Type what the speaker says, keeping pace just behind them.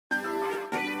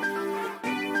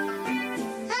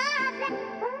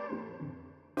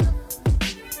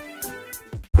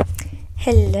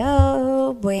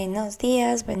Hello, buenos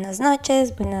días, buenas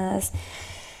noches, buenas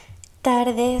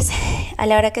tardes. A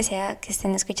la hora que sea que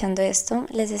estén escuchando esto,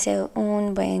 les deseo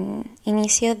un buen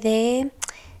inicio de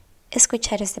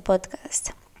escuchar este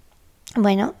podcast.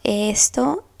 Bueno,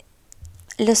 esto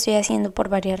lo estoy haciendo por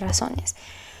varias razones.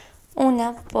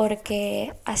 Una,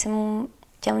 porque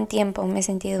ya un tiempo me he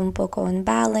sentido un poco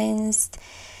unbalanced.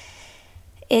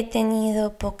 He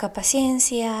tenido poca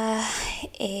paciencia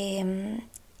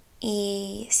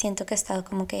y siento que he estado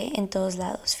como que en todos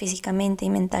lados, físicamente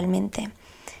y mentalmente.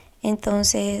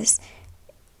 Entonces,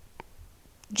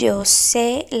 yo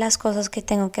sé las cosas que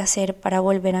tengo que hacer para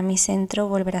volver a mi centro,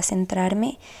 volver a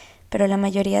centrarme, pero la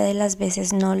mayoría de las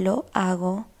veces no lo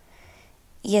hago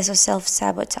y eso es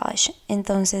self-sabotage.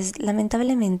 Entonces,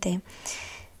 lamentablemente,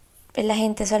 la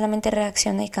gente solamente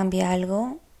reacciona y cambia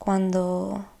algo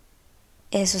cuando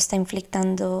eso está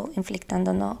inflictando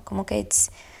no, como que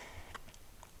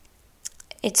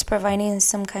it's providing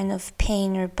some kind of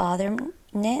pain or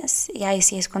botherness, y ahí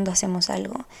sí es cuando hacemos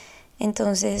algo.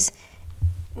 Entonces,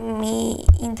 mi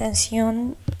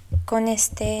intención con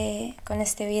este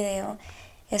video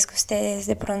es que ustedes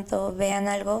de pronto vean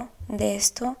algo de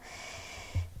esto,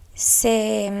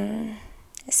 se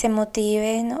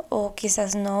motiven o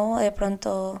quizás no, de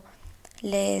pronto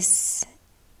les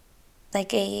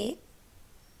like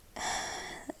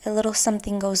a little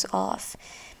something goes off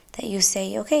that you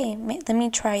say, okay, let me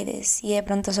try this, y de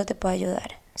pronto eso te puede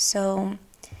ayudar. So,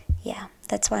 yeah,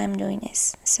 that's why I'm doing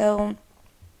this. So,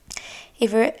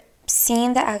 if you're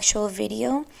seeing the actual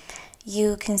video,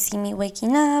 you can see me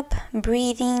waking up,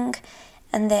 breathing,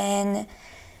 and then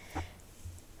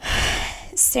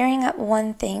staring at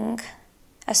one thing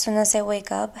as soon as I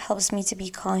wake up helps me to be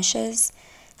conscious,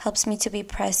 helps me to be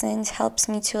present, helps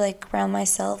me to like ground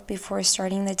myself before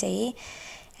starting the day.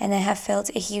 And I have felt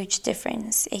a huge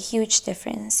difference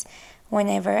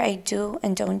whenever I do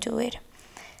and don't do it.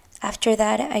 After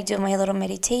that, I do my little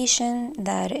meditation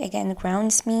that again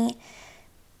grounds me,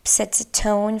 sets a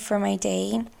tone for my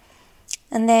day.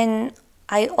 And then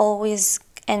I always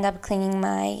end up cleaning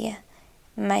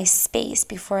my space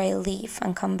before I leave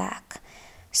and come back.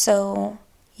 So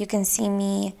you can see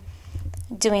me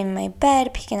doing my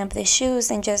bed, picking up the shoes,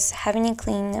 and just having a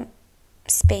clean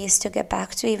space to get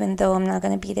back to, even though I'm not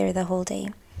going to be there the whole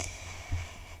day.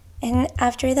 And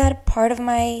after that, part of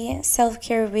my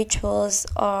self-care rituals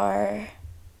are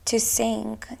to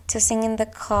sing in the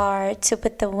car, to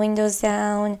put the windows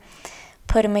down,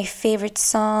 put in my favorite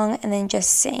song, and then just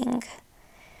sing.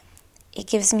 It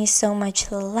gives me so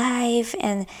much life,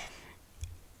 and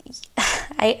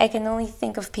I can only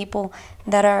think of people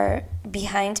that are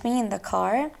behind me in the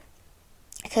car,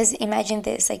 because imagine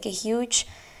this, like a huge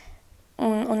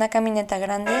una camioneta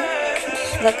grande,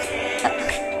 look,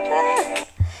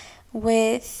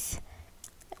 with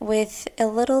a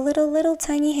little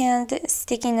tiny hand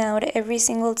sticking out every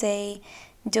single day,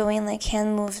 doing like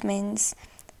hand movements,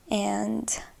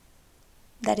 and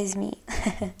that is me.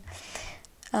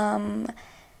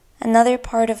 Another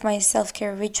part of my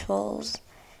self-care rituals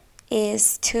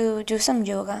is to do some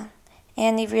yoga.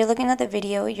 And if you're looking at the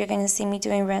video, you're going to see me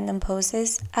doing random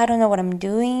poses. I don't know what I'm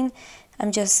doing.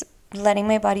 I'm just letting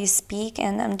my body speak,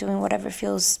 and I'm doing whatever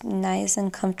feels nice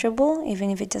and comfortable, even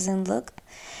if it doesn't look.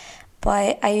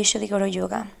 But I usually go to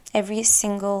yoga every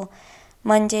single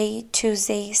Monday,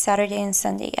 Tuesday, Saturday, and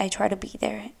Sunday. I try to be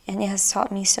there, and it has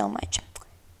taught me so much.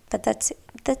 But that's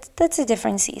a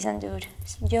different season, dude.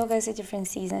 Yoga is a different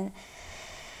season.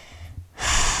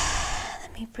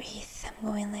 Let me breathe.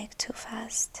 I'm going like too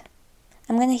fast.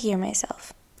 I'm gonna hear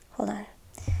myself. Hold on.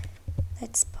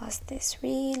 Let's pause this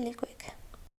really quick.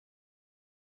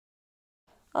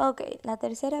 Ok, la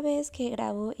tercera vez que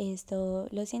grabo esto.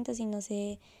 Lo siento si no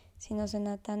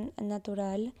suena tan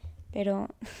natural, pero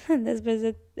después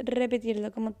de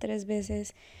repetirlo como 3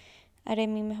 veces, haré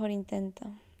mi mejor intento.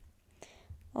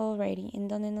 Alrighty, ¿en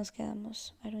dónde nos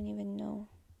quedamos? I don't even know.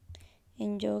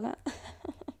 En yoga.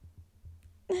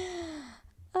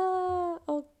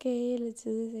 Okay, let's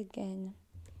do this again.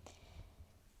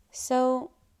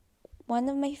 So, one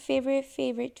of my favorite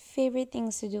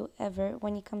things to do ever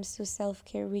when it comes to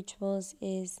self-care rituals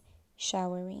is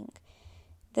showering.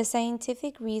 The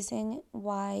scientific reason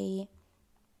why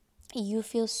you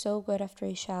feel so good after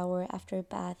a shower, after a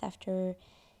bath, after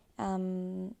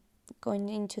going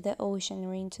into the ocean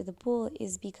or into the pool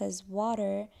is because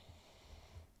water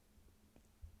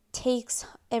takes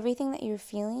everything that you're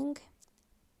feeling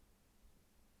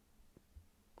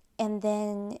and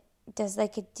then does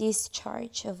like a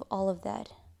discharge of all of that.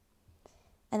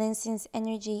 And then since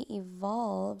energy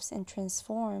evolves and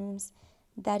transforms,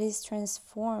 that is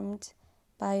transformed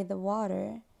by the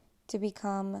water to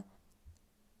become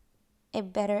a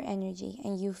better energy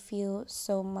and you feel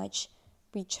so much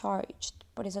recharged.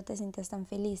 Por eso te sientes tan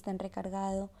feliz, tan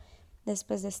recargado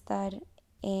después de estar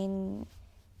en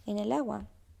el agua,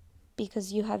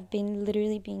 because you have been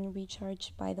literally being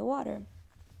recharged by the water.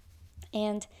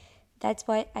 And that's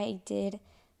what I did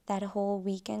that whole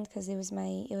weekend, because it was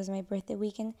my birthday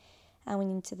weekend. I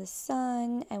went into the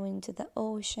sun, I went into the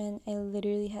ocean. I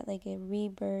literally had like a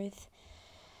rebirth.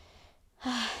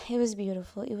 It was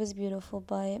beautiful,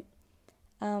 but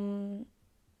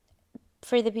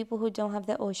for the people who don't have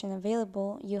the ocean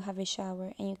available, you have a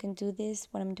shower, and you can do this,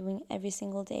 what I'm doing every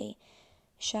single day.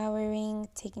 Showering,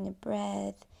 taking a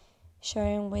breath,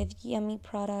 showering with yummy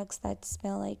products that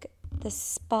smell like the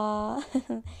spa,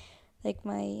 like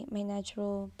my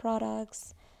natural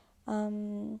products.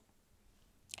 And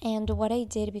what I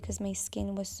did, because my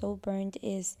skin was so burned,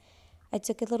 is I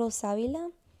took a little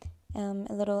savila,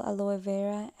 a little aloe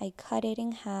vera, I cut it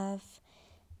in half,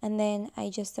 and then I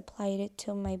just applied it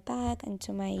to my back and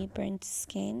to my burnt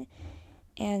skin,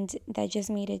 and that just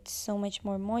made it so much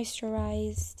more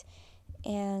moisturized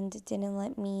and didn't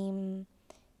let me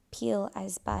peel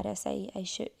as bad as it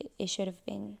should have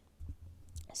been.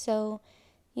 So,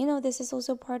 this is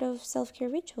also part of self-care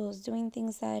rituals, doing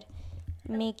things that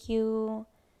make you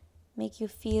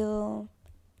feel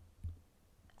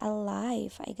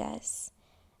alive, I guess.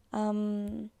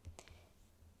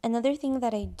 Another thing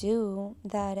that I do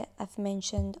that I've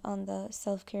mentioned on the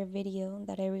self-care video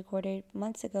that I recorded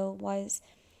months ago was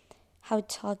how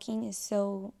talking is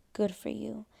so good for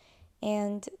you.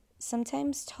 And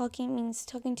sometimes talking means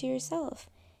talking to yourself.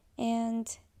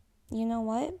 And you know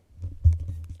what?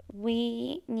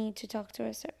 We need to talk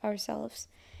to ourselves,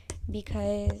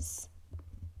 because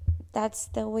that's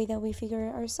the way that we figure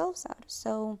ourselves out.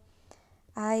 So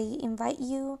I invite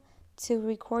you to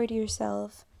record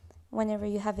yourself whenever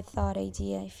you have a thought,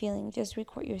 idea, feeling. Just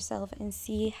record yourself and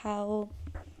see how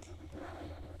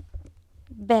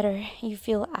better you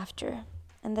feel after.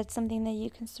 And that's something that you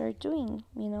can start doing,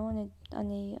 on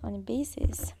a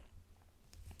basis.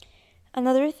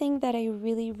 Another thing that I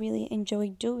really, really enjoy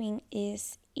doing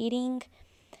is eating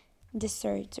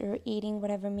desserts or eating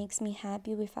whatever makes me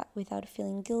happy without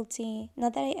feeling guilty.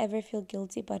 Not that I ever feel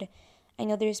guilty, but I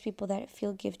know there's people that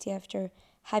feel guilty after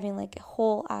having like a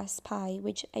whole ass pie,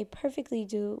 which I perfectly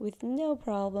do with no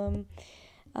problem.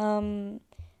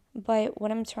 But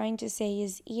what I'm trying to say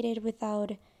is eat it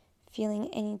without feeling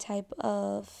any type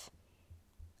of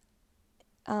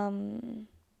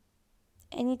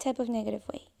negative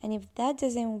way. And if that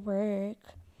doesn't work,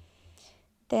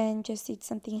 then just eat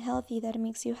something healthy that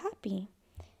makes you happy.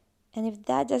 And if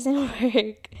that doesn't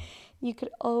work, you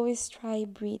could always try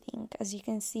breathing. As you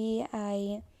can see,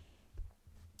 I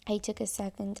took a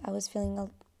second. I was feeling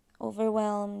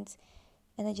overwhelmed,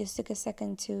 and I just took a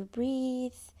second to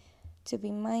breathe, to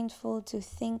be mindful, to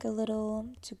think a little,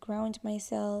 to ground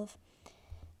myself.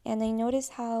 And I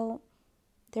noticed how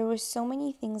there were so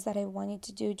many things that I wanted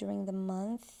to do during the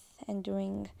month and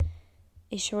during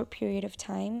a short period of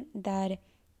time that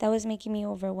was making me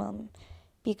overwhelmed,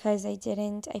 because I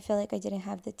feel like I didn't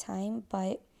have the time.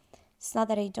 But it's not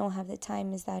that I don't have the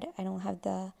time, it's that I don't have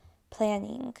the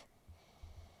planning.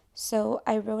 So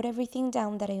I wrote everything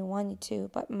down that I wanted to,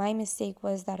 but my mistake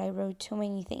was that I wrote too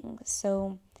many things.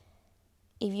 So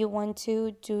if you want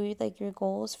to do like your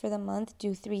goals for the month,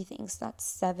 do 3 things, not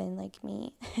 7 like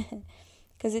me.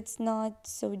 Because it's not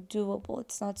so doable,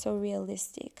 it's not so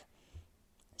realistic.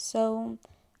 So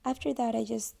after that, I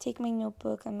just take my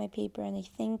notebook and my paper and I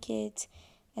think it,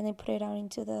 and I put it out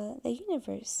into the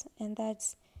universe. And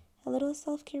that's a little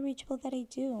self-care ritual that I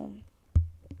do.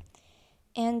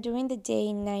 And during the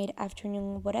day, night,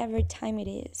 afternoon, whatever time it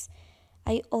is,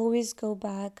 I always go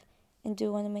back and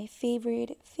do one of my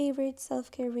favorite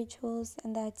self-care rituals,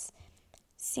 and that's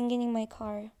singing in my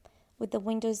car with the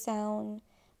windows down,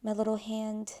 my little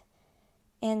hand,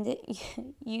 and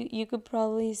you could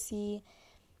probably see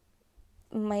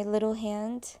my little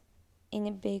hand in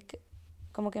a big,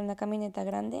 como que una camioneta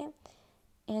grande,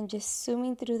 and just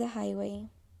zooming through the highway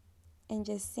and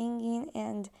just singing.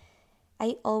 And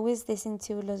I always listen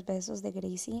to Los Besos de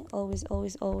Gracie, always.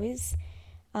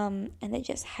 And it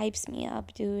just hypes me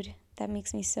up, dude. That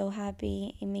makes me so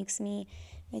happy. It makes me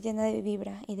llena de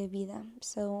vibra y de vida.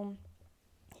 So,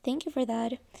 thank you for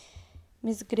that,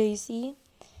 Miss Gracie.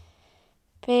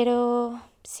 Pero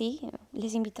sí,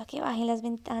 les invito a que bajen las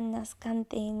ventanas,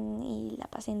 canten y la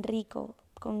pasen rico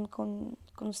con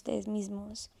ustedes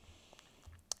mismos.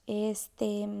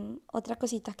 Otra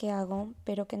cosita que hago,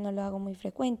 pero que no lo hago muy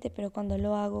frecuente, pero cuando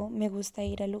lo hago me gusta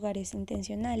ir a lugares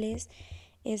intencionales,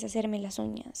 es hacerme las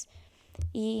uñas.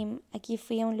 Y aquí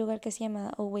fui a un lugar que se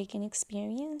llama Awaken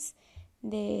Experience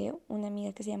de una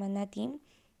amiga que se llama Nati.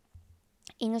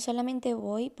 Y no solamente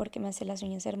voy porque me hace las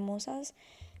uñas hermosas,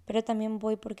 pero también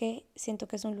voy porque siento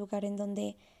que es un lugar en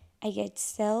donde I get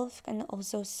self and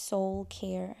also soul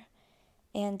care.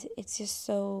 And it's just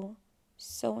so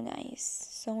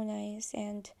nice.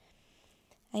 And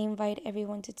I invite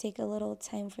everyone to take a little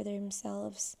time for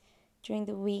themselves during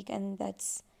the week, and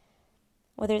that's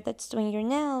whether that's doing your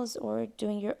nails or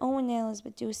doing your own nails,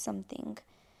 but do something.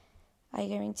 I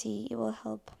guarantee it will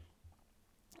help.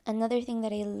 Another thing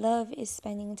that I love is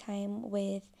spending time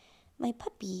with my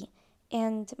puppy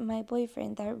and my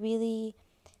boyfriend. That really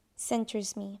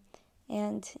centers me.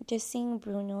 And just seeing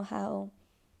Bruno, how,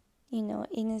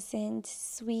 innocent,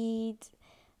 sweet,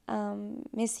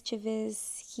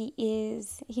 mischievous he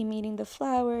is, him eating the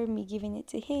flower, me giving it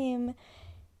to him,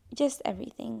 just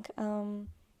everything.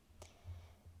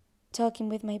 Talking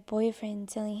with my boyfriend,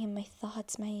 telling him my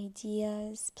thoughts, my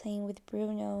ideas, playing with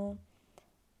Bruno,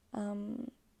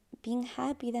 being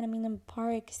happy that I'm in a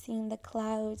park, seeing the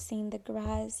clouds, seeing the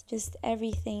grass, just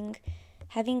everything,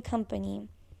 having company,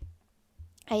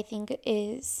 I think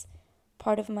is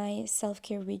part of my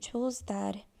self-care rituals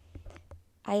that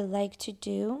I like to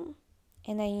do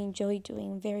and I enjoy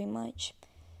doing very much.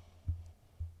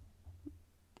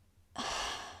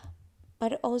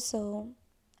 But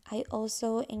I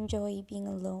also enjoy being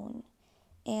alone.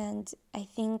 And I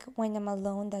think when I'm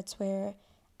alone, that's where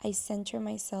I center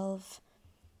myself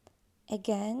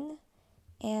again.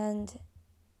 And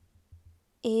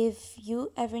if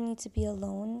you ever need to be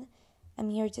alone, I'm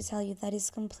here to tell you that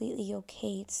is completely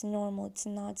okay. It's normal. It's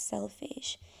not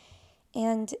selfish.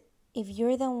 And if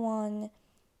you're the one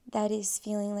that is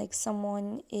feeling like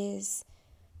someone is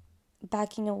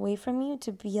backing away from you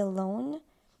to be alone,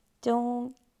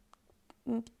 don't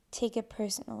take it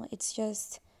personal. It's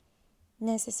just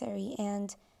necessary.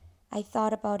 And I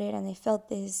thought about it and I felt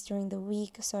this during the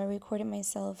week, so I recorded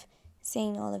myself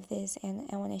saying all of this, and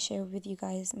I want to share with you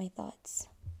guys my thoughts.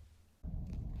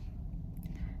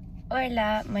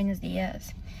 Hola, buenos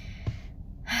días.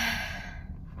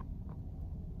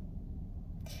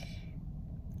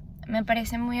 Me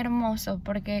parece muy hermoso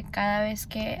porque cada vez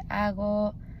que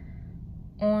hago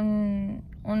un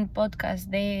podcast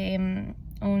de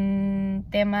un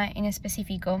tema en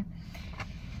específico,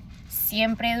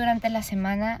 siempre durante la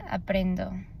semana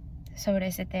aprendo sobre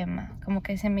ese tema. Como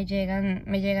que me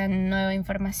llegan nueva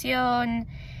información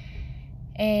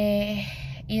y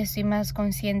estoy más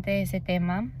consciente de ese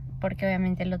tema porque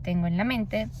obviamente lo tengo en la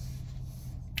mente.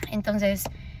 Entonces,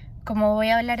 como voy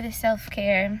a hablar de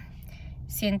self-care,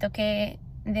 siento que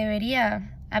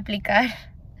debería aplicar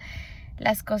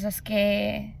las cosas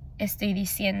que estoy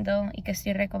diciendo y que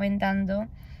estoy recomendando.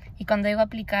 Y cuando digo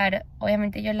aplicar,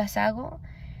 obviamente yo las hago,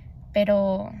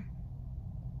 pero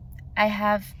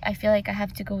I feel like I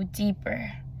have to go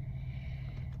deeper.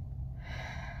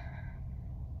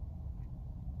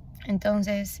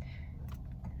 Entonces,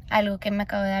 algo que me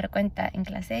acabo de dar cuenta en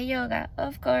clase de yoga,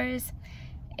 of course,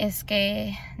 es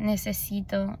que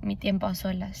necesito mi tiempo a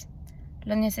solas.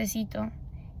 Lo necesito.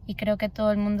 Y creo que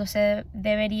todo el mundo se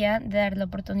debería de dar la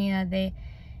oportunidad de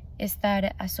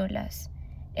estar a solas.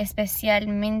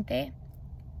 Especialmente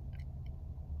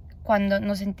cuando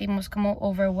nos sentimos como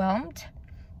overwhelmed.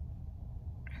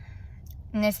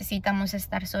 Necesitamos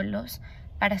estar solos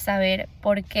para saber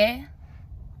por qué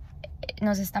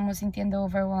nos estamos sintiendo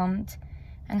overwhelmed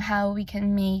and how we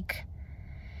can make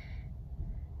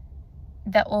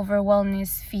the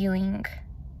overwhelmness feeling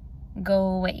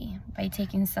go away by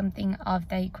taking something off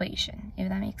the equation, if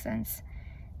that makes sense.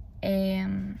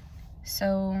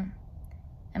 So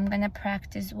I'm gonna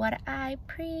practice what I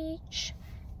preach,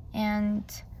 and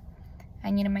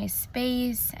I need my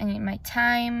space, I need my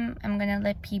time. I'm gonna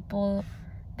let people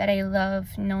that I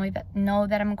love know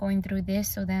that I'm going through this,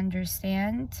 so they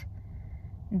understand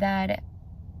that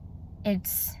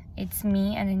it's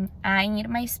me and I need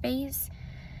my space.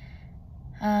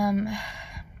 And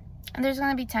there's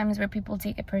gonna be times where people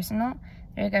take it personal.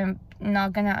 They're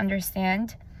not gonna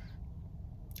understand,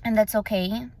 and that's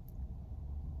okay.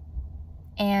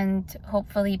 And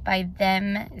hopefully by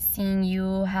them seeing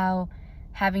you how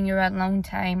having your alone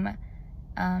time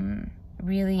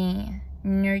really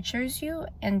nurtures you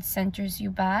and centers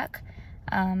you back,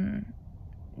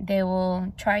 they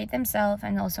will try it themselves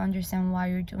and also understand why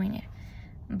you're doing it.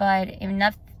 But if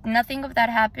nothing of that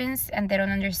happens and they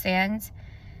don't understand,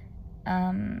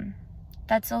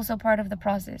 that's also part of the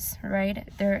process, right?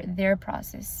 Their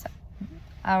process,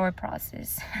 our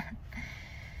process.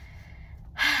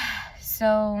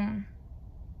 So,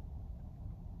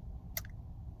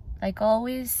 like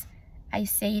always, I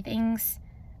say things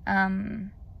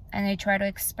and I try to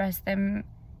express them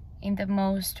in the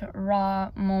most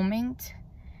raw moment.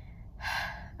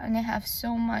 And I have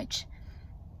so much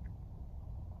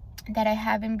that I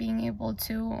haven't been able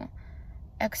to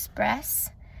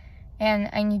express, and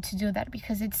I need to do that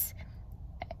because it's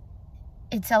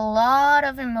a lot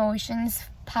of emotions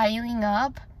piling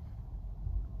up,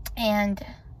 and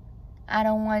I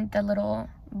don't want the little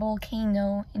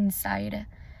volcano inside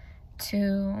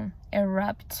to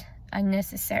erupt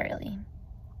unnecessarily.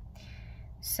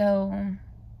 So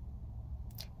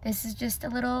this is just a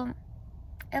little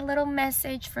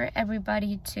message for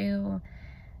everybody to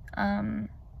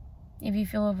if you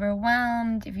feel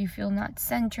overwhelmed, if you feel not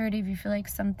centered, if you feel like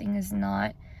something is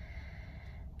not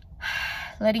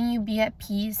letting you be at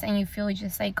peace and you feel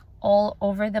just like all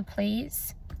over the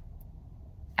place,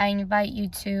 I invite you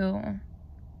to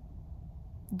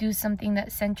do something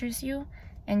that centers you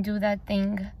and do that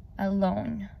thing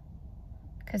alone,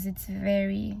 because I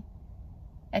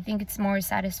think it's more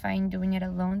satisfying doing it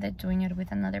alone than doing it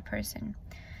with another person.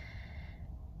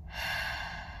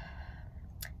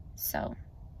 So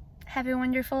have a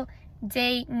wonderful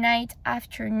day, night,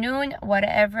 afternoon,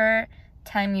 whatever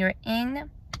time you're in.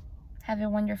 Have a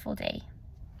wonderful day.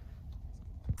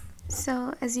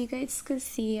 So as you guys could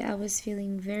see, I was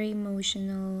feeling very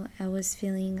emotional. I was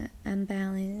feeling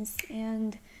unbalanced,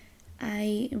 and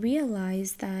I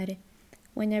realized that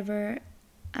whenever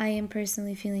I am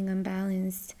personally feeling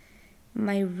unbalanced,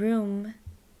 my room,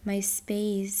 my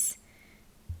space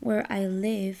where I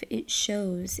live, it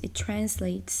shows, it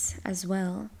translates as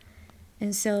well.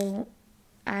 And so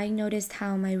I noticed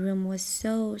how my room was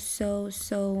so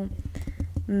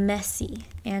messy,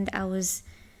 and I was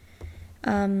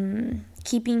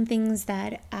keeping things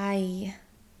that I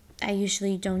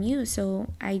usually don't use.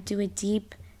 So I do a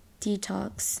deep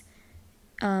detox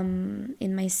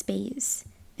in my space,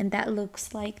 and that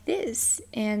looks like this.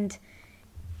 And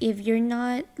if you're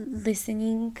not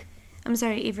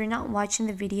if you're not watching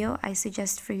the video, I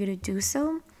suggest for you to do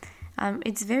so.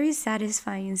 It's very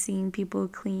satisfying seeing people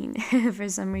clean for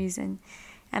some reason.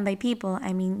 And by people,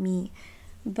 I mean me.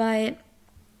 But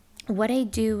what I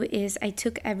do is I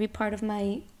took every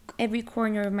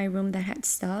corner of my room that had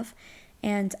stuff,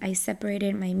 and I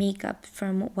separated my makeup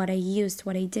from what I used,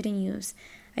 what I didn't use.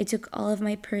 I took all of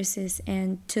my purses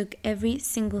and took every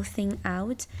single thing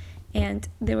out, and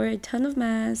there were a ton of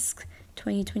masks,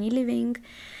 2020 living,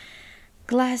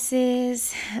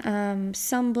 glasses,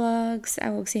 sunblocks,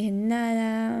 agua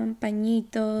oxigenada,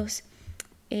 pañitos,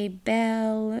 a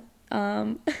bell,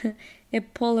 a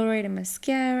Polaroid, a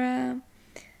mascara,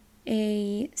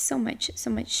 so much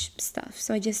stuff.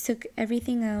 So I just took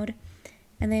everything out,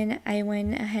 and then I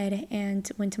went ahead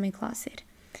and went to my closet,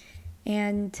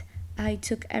 and I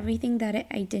took everything that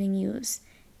I didn't use,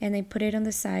 and I put it on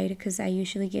the side because I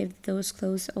usually give those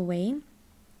clothes away.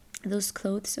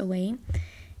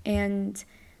 And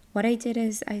what I did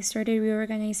is I started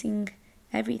reorganizing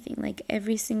everything, like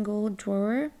every single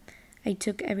drawer. I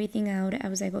took everything out. I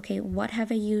was like, okay, what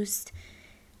have I used?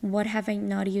 What have I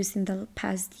not used in the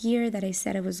past year that I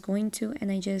said I was going to?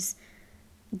 And I just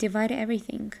divide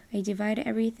everything.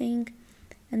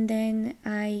 And then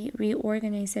I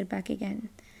reorganize it back again.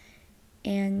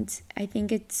 And I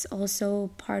think it's also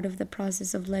part of the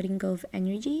process of letting go of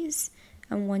energies,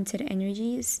 unwanted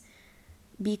energies,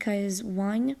 because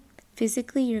one,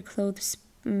 physically your clothes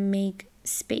make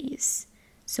space.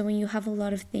 So when you have a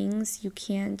lot of things, you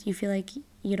feel like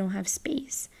you don't have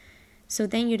space. So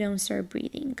then you don't start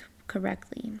breathing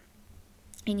correctly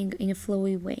in a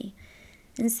flowy way.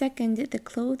 And second, the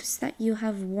clothes that you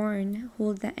have worn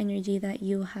hold the energy that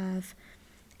you have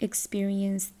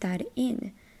experienced that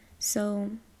in.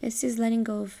 So it's just letting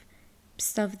go of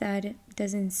stuff that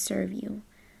doesn't serve you.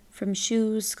 From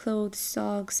shoes, clothes,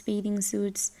 socks, bathing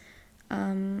suits,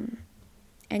 and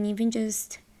even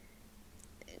just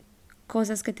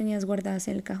cosas que tenías guardadas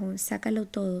en el cajón.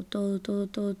 Sácalo todo.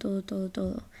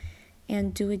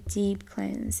 And do a deep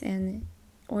cleanse and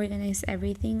organize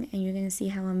everything, and you're going to see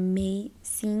how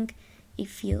amazing it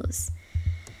feels.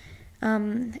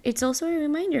 It's also a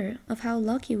reminder of how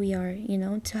lucky we are,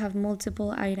 to have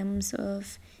multiple items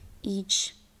of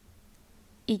each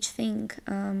thing.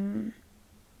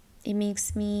 It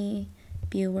makes me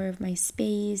be aware of my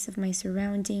space, of my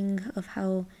surrounding, of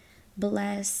how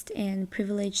blessed and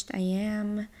privileged I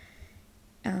am.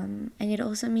 And it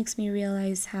also makes me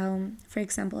realize how, for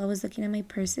example, I was looking at my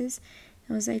purses.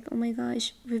 I was like, oh my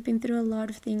gosh, we've been through a lot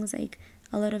of things, like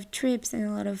a lot of trips and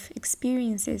a lot of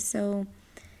experiences. So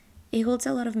it holds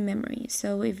a lot of memory.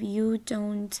 So if you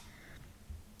don't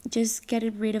just get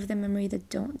rid of the memory that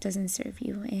doesn't serve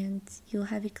you, and you'll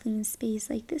have a clean space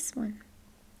like this one.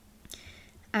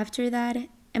 After that,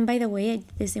 and by the way, I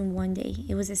did this in one day.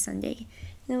 It was a Sunday.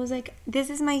 And I was like, this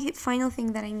is my final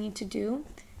thing that I need to do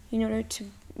in order to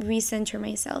recenter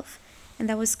myself. And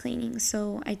that was cleaning.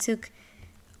 So I took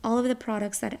all of the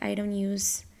products that I don't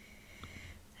use.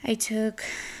 I took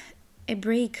a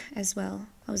break as well.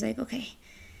 I was like, okay,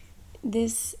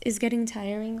 this is getting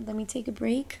tiring. Let me take a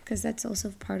break, because that's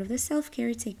also part of the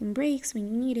self-care, taking breaks when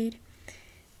you need it.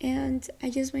 And I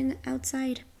just went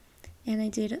outside and I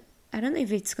did, I don't know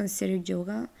if it's considered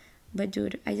yoga, but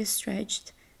dude, I just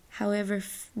stretched however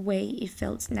way it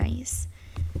felt nice.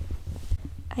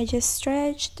 I just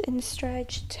stretched and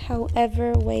stretched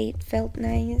however way it felt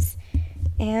nice,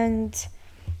 and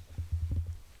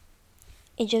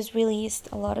it just released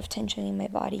a lot of tension in my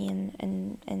body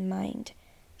and mind.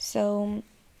 So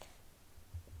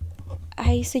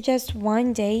I suggest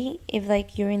one day, if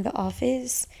like you're in the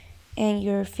office and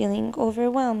you're feeling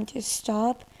overwhelmed, just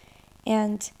stop,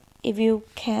 and if you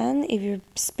can, if your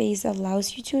space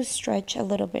allows you to, stretch a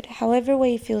little bit, however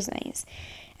way it feels nice.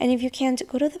 And if you can't,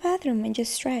 go to the bathroom and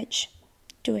just stretch.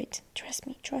 Do it. Trust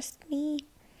me.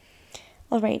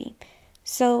 Alrighty.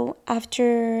 So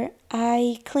after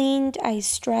I cleaned, I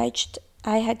stretched,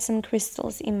 I had some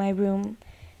crystals in my room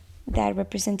that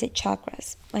represented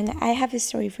chakras. And I have a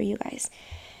story for you guys.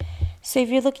 So if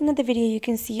you're looking at the video, you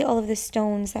can see all of the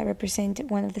stones that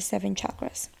represent one of the 7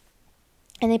 chakras.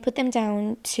 And I put them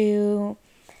down to,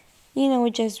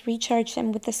 just recharge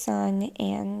them with the sun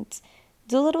and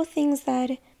do little things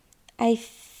that I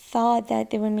thought that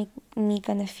they would make me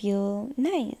gonna feel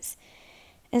nice.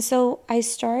 And so I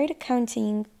started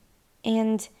counting,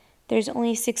 and there's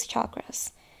only 6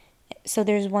 chakras. So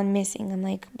there's one missing. I'm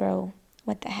like, bro,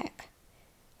 what the heck?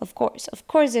 Of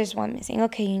course there's one missing.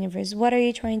 Okay, universe, what are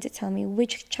you trying to tell me?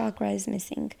 Which chakra is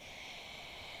missing?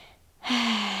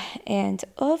 And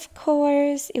of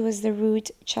course, it was the root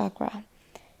chakra.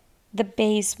 The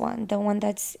base one, the one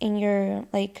that's in your,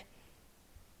 like,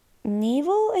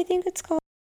 navel, I think it's called.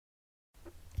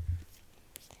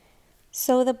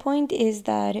 So the point is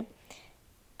that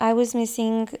I was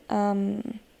missing a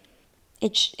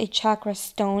chakra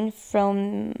stone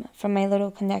from my little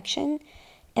connection,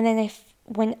 and then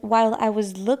while I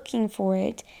was looking for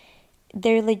it,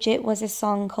 there legit was a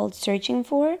song called "Searching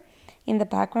For" in the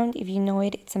background. If you know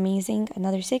it, it's amazing.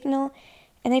 Another signal,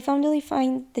 and I finally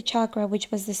find the chakra,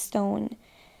 which was the stone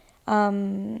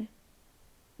that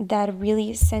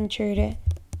really centered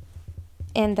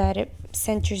and that it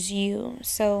centers you.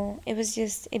 So it was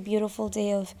just a beautiful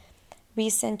day of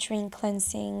recentering,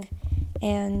 cleansing,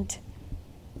 and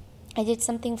I did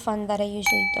something fun that I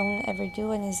usually don't ever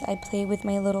do, and is I play with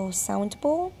my little sound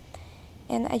bowl,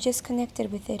 and I just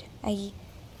connected with it. I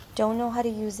don't know how to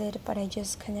use it, but I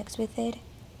just connect with it,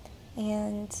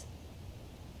 and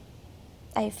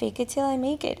I fake it till I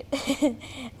make it.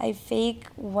 I fake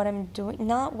what I'm doing,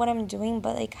 not what I'm doing,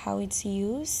 but like how it's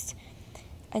used,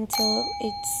 until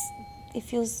it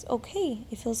feels okay,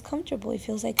 it feels comfortable, it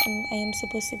feels like I am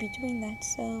supposed to be doing that.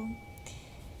 So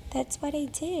that's what I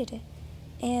did.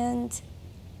 And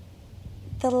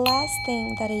the last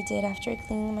thing that I did after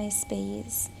cleaning my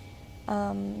space,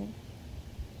 and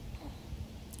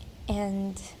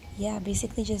yeah,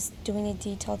 basically just doing a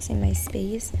detox in my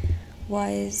space,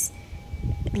 was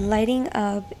lighting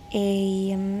up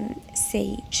a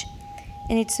sage.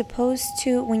 And it's supposed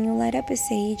to, when you light up a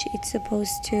sage, it's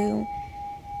supposed to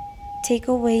take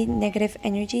away negative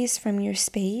energies from your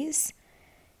space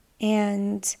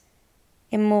and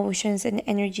emotions and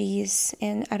energies.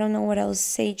 And I don't know what else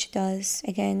sage does.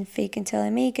 Again, fake until I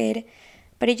make it.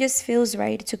 But it just feels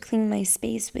right to clean my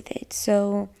space with it.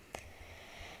 So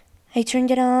I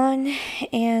turned it on,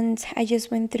 and I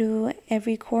just went through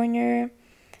every corner,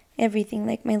 everything,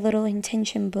 like my little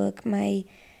intention book, my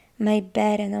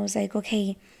bed, and I was like,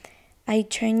 okay, I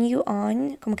turn you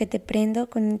on, como que te prendo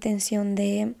con intención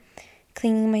de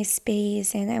cleaning my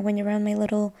space. And I went around my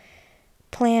little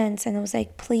plants, and I was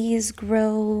like, please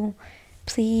grow,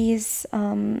 please,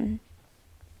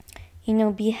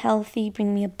 be healthy,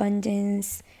 bring me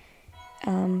abundance,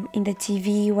 in the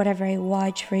TV, whatever I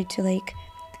watch, for it to like,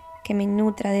 que me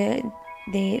nutra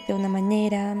de una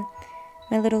manera.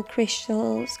 My little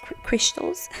crystals,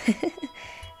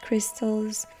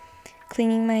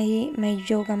 cleaning my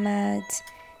yoga mat,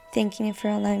 thanking it for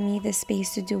allowing me the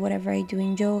space to do whatever I do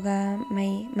in yoga,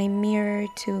 my mirror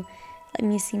to let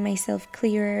me see myself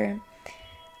clearer,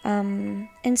 and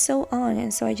so on.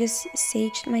 And so I just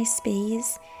saged my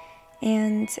space,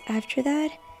 and after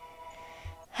that,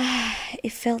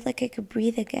 it felt like I could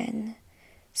breathe again.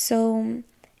 So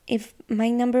If my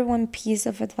number one piece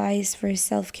of advice for a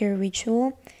self-care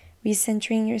ritual,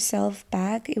 recentering yourself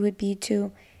back, it would be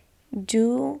to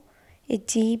do a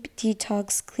deep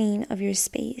detox clean of your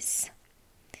space.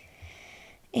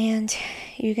 And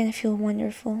you're gonna feel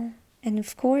wonderful. And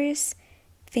of course,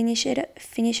 finish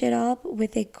it up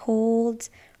with a cold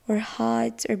or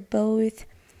hot or both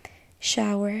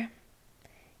shower.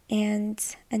 And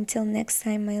until next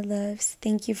time, my loves,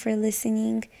 thank you for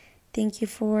listening. Thank you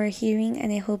for hearing,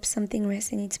 and I hope something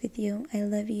resonates with you. I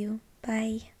love you.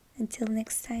 Bye. Until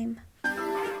next time.